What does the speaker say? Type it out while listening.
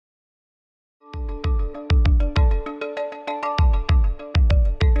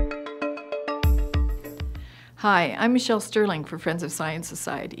Hi, I'm Michelle Sterling for Friends of Science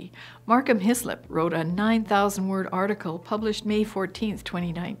Society. Markham Hislop wrote a 9,000-word article published May 14,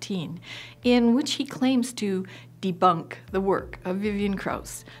 2019, in which he claims to debunk the work of Vivian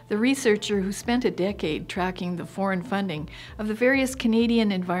Krause, the researcher who spent a decade tracking the foreign funding of the various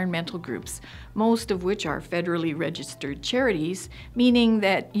Canadian environmental groups, most of which are federally registered charities, meaning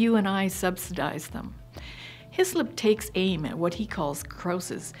that you and I subsidize them. Hislop takes aim at what he calls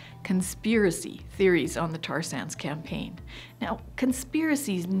Krause's conspiracy theories on the tar sands campaign. Now,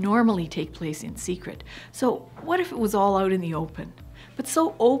 conspiracies normally take place in secret, so what if it was all out in the open? But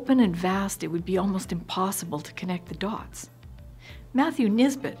so open and vast it would be almost impossible to connect the dots. Matthew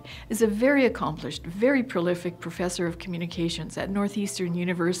Nisbet is a very accomplished, very prolific professor of communications at Northeastern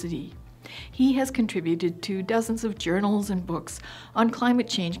University. He has contributed to dozens of journals and books on climate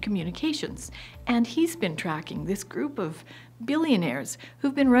change communications, and he's been tracking this group of billionaires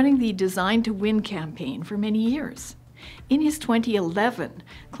who've been running the Design to Win campaign for many years. In his 2011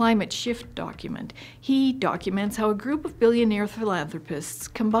 Climate Shift document, he documents how a group of billionaire philanthropists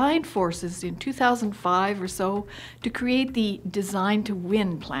combined forces in 2005 or so to create the Design to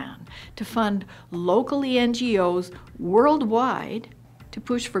Win plan to fund local NGOs worldwide to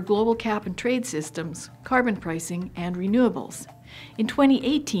push for global cap-and-trade systems, carbon pricing, and renewables. In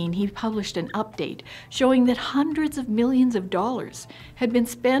 2018, he published an update showing that hundreds of millions of dollars had been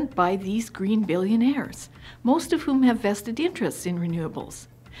spent by these green billionaires, most of whom have vested interests in renewables.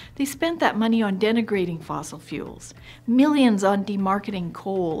 They spent that money on denigrating fossil fuels, millions on demarketing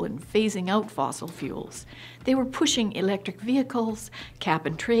coal and phasing out fossil fuels. They were pushing electric vehicles,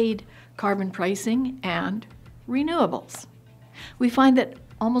 cap-and-trade, carbon pricing, and renewables. We find that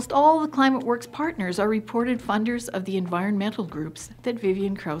almost all the ClimateWorks partners are reported funders of the environmental groups that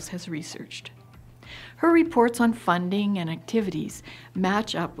Vivian Krause has researched. Her reports on funding and activities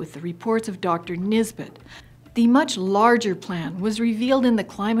match up with the reports of Dr. Nisbet. The much larger plan was revealed in the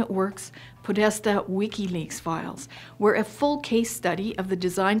ClimateWorks Podesta WikiLeaks files, where a full case study of the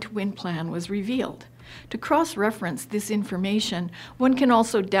Design to Win plan was revealed. To cross-reference this information, one can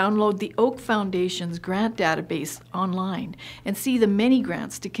also download the Oak Foundation's grant database online and see the many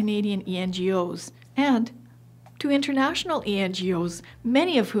grants to Canadian ENGOs and to international ENGOs,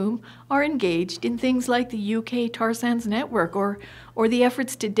 many of whom are engaged in things like the UK Tar Sands Network or the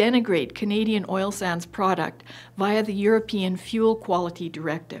efforts to denigrate Canadian oil sands product via the European Fuel Quality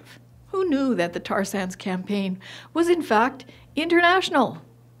Directive. Who knew that the tar sands campaign was in fact international?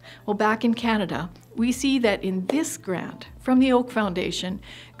 Well, back in Canada, we see that in this grant from the Oak Foundation,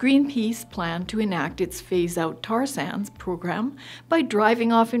 Greenpeace planned to enact its phase-out tar sands program by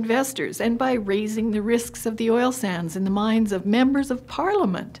driving off investors and by raising the risks of the oil sands in the minds of members of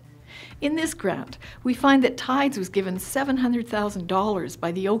Parliament. In this grant, we find that Tides was given $700,000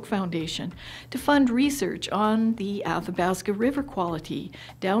 by the Oak Foundation to fund research on the Athabasca River quality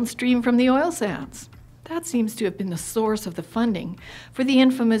downstream from the oil sands. That seems to have been the source of the funding for the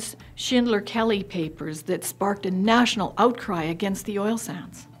infamous Schindler-Kelly papers that sparked a national outcry against the oil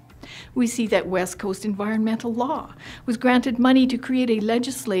sands. We see that West Coast Environmental Law was granted money to create a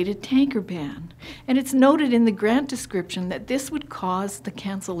legislated tanker ban, and it's noted in the grant description that this would cause the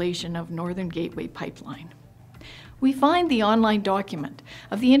cancellation of Northern Gateway Pipeline. We find the online document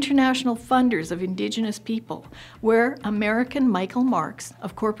of the International Funders of Indigenous People, where American Michael Marks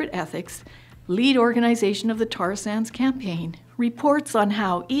of Corporate Ethics, lead organization of the tar sands campaign, reports on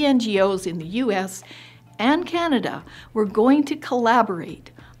how ENGOs in the US and Canada were going to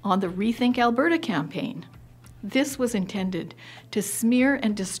collaborate on the Rethink Alberta campaign. This was intended to smear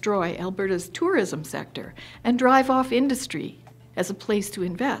and destroy Alberta's tourism sector and drive off industry as a place to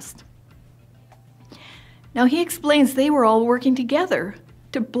invest. Now, he explains they were all working together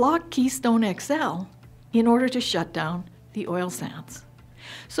to block Keystone XL in order to shut down the oil sands.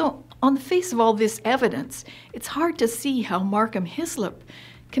 So, on the face of all this evidence, it's hard to see how Markham Hislop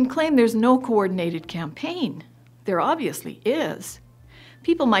can claim there's no coordinated campaign. There obviously is.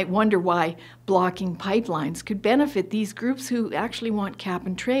 People might wonder why blocking pipelines could benefit these groups who actually want cap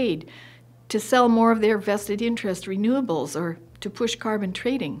and trade, to sell more of their vested interest renewables, or to push carbon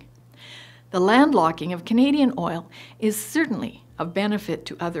trading. The landlocking of Canadian oil is certainly of benefit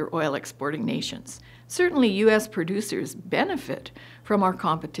to other oil exporting nations. Certainly U.S. producers benefit from our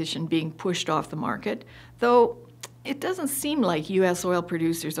competition being pushed off the market, though it doesn't seem like U.S. oil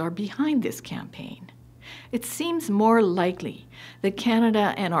producers are behind this campaign. It seems more likely that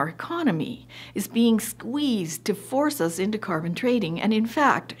Canada and our economy is being squeezed to force us into carbon trading, and in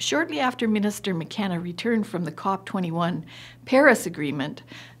fact, shortly after Minister McKenna returned from the COP21 Paris Agreement,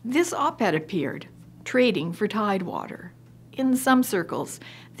 this op-ed appeared, Trading for Tidewater. In some circles,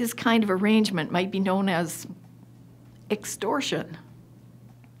 this kind of arrangement might be known as extortion.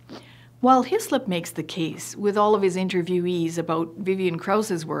 While Hislop makes the case, with all of his interviewees about Vivian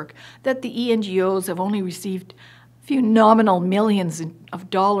Krause's work, that the ENGOs have only received a few nominal millions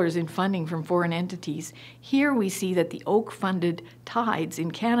of dollars in funding from foreign entities, here we see that the Oak funded Tides in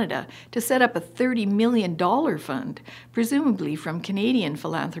Canada to set up a $30 million fund, presumably from Canadian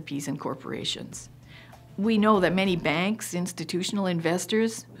philanthropies and corporations. We know that many banks, institutional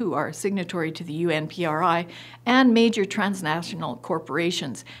investors, who are signatory to the UNPRI, and major transnational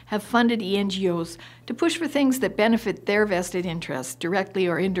corporations have funded ENGOs to push for things that benefit their vested interests, directly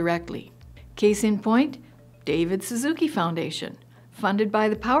or indirectly. Case in point, David Suzuki Foundation, funded by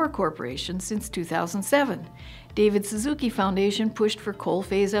the Power Corporation since 2007. David Suzuki Foundation pushed for coal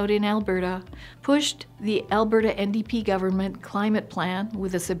phase-out in Alberta, pushed the Alberta NDP government climate plan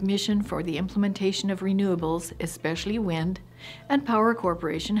with a submission for the implementation of renewables, especially wind, and Power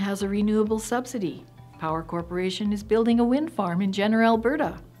Corporation has a renewable subsidy. Power Corporation is building a wind farm in Jenner,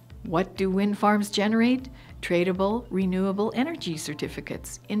 Alberta. What do wind farms generate? Tradable, renewable energy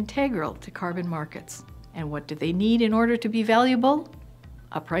certificates, integral to carbon markets. And what do they need in order to be valuable?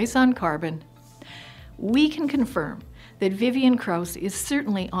 A price on carbon. We can confirm that Vivian Krause is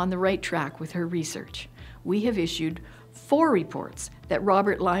certainly on the right track with her research. We have issued 4 reports that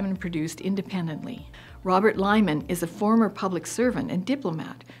Robert Lyman produced independently. Robert Lyman is a former public servant and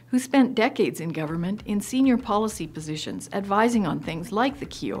diplomat who spent decades in government in senior policy positions advising on things like the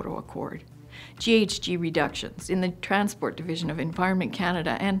Kyoto Accord, GHG reductions in the Transport Division of Environment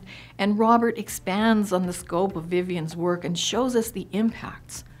Canada, and Robert expands on the scope of Vivian's work and shows us the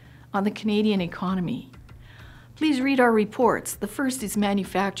impacts on the Canadian economy. Please read our reports. The first is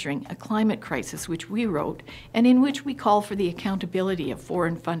Manufacturing, a Climate Crisis, which we wrote, and in which we call for the accountability of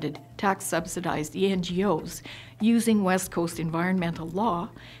foreign-funded, tax-subsidized ENGOs using West Coast environmental law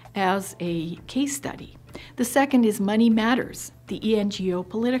as a case study. The second is Money Matters, the ENGO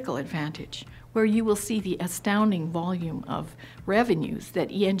political advantage, where you will see the astounding volume of revenues that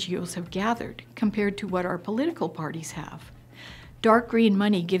ENGOs have gathered compared to what our political parties have. Dark green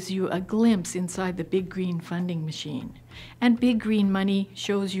money gives you a glimpse inside the big green funding machine. And big green money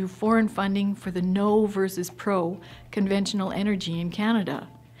shows you foreign funding for the no versus pro conventional energy in Canada.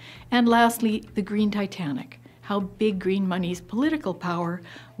 And lastly, the Green Titanic, how big green money's political power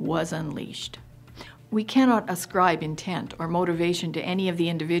was unleashed. We cannot ascribe intent or motivation to any of the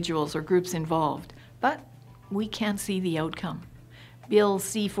individuals or groups involved, but we can see the outcome. Bill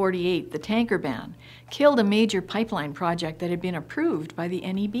C-48, the tanker ban, killed a major pipeline project that had been approved by the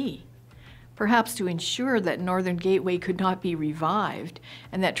NEB. Perhaps to ensure that Northern Gateway could not be revived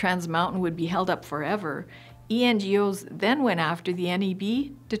and that Trans Mountain would be held up forever, ENGOs then went after the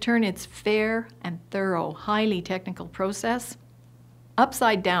NEB to turn its fair and thorough, highly technical process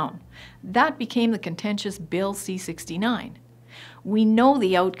upside down. That became the contentious Bill C-69. We know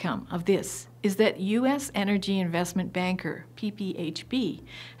the outcome of this is that U.S. energy investment banker PPHB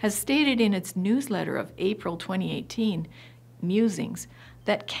has stated in its newsletter of April 2018, Musings,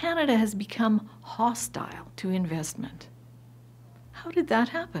 that Canada has become hostile to investment. How did that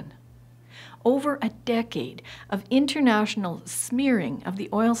happen? Over a decade of international smearing of the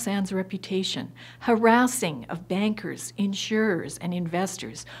oil sands reputation, harassing of bankers, insurers, and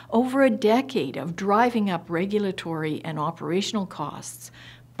investors, over a decade of driving up regulatory and operational costs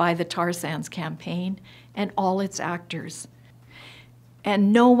by the tar sands campaign and all its actors,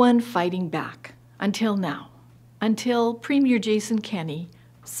 and no one fighting back until now, until Premier Jason Kenney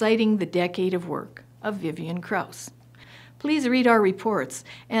citing the decade of work of Vivian Krause. Please read our reports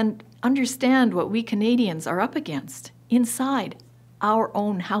and understand what we Canadians are up against inside our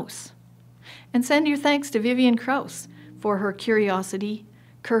own house. And send your thanks to Vivian Krause for her curiosity,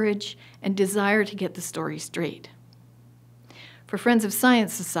 courage, and desire to get the story straight. For Friends of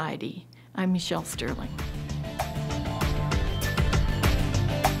Science Society, I'm Michelle Sterling.